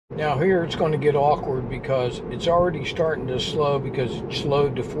Now here it's going to get awkward because it's already starting to slow because it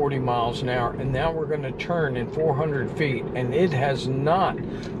slowed to 40 miles an hour, and now we're going to turn in 400 feet and it has not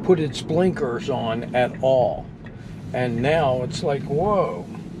put its blinkers on at all. And now it's like, whoa.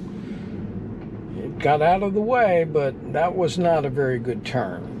 It got out of the way, but that was not a very good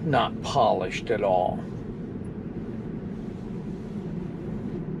turn. Not polished at all.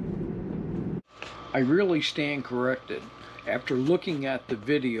 I really stand corrected. After looking at the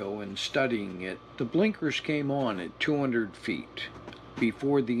video and studying it, the blinkers came on at 200 feet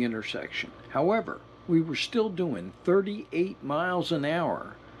before the intersection. However, we were still doing 38 miles an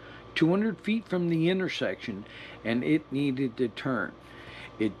hour, 200 feet from the intersection, and it needed to turn.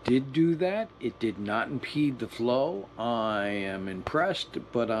 It did do that. It did not impede the flow. I am impressed,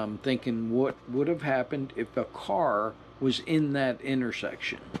 but I'm thinking what would have happened if a car was in that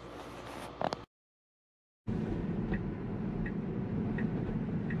intersection.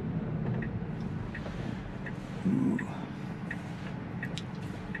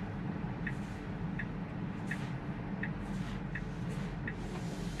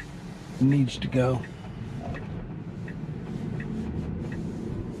 Needs to go.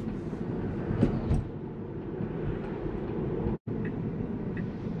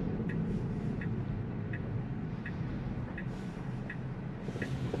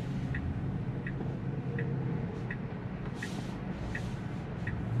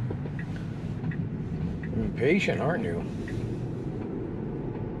 You're patient, aren't you?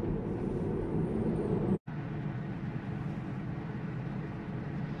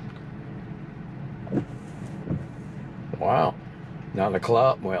 Wow, not a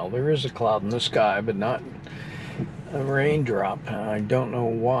cloud. Well, there is a cloud in the sky, but not a raindrop. I don't know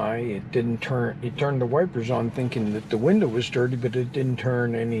why it didn't turn. It turned the wipers on thinking that the window was dirty, but it didn't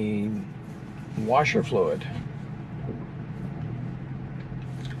turn any washer fluid.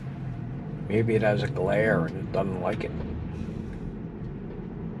 Maybe it has a glare and it doesn't like it.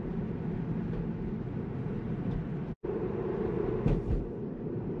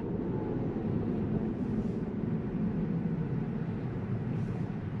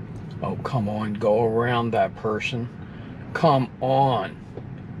 Oh, come on, go around that person. Come on.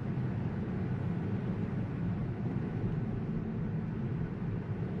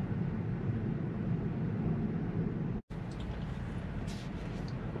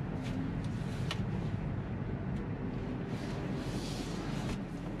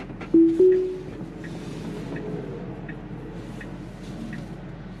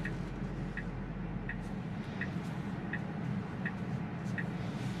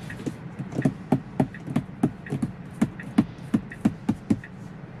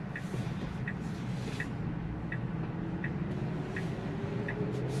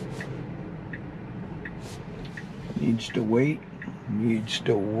 Needs to wait. Needs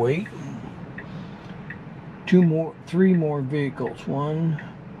to wait. Three more vehicles. 1,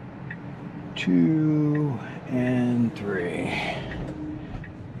 2, and 3.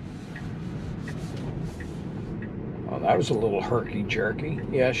 Oh, that was a little herky-jerky.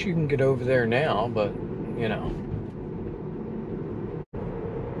 Yes, you can get over there now, but, you know.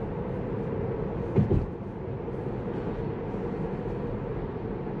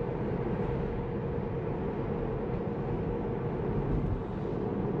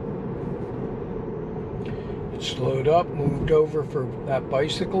 Slowed up, moved over for that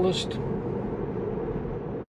bicyclist.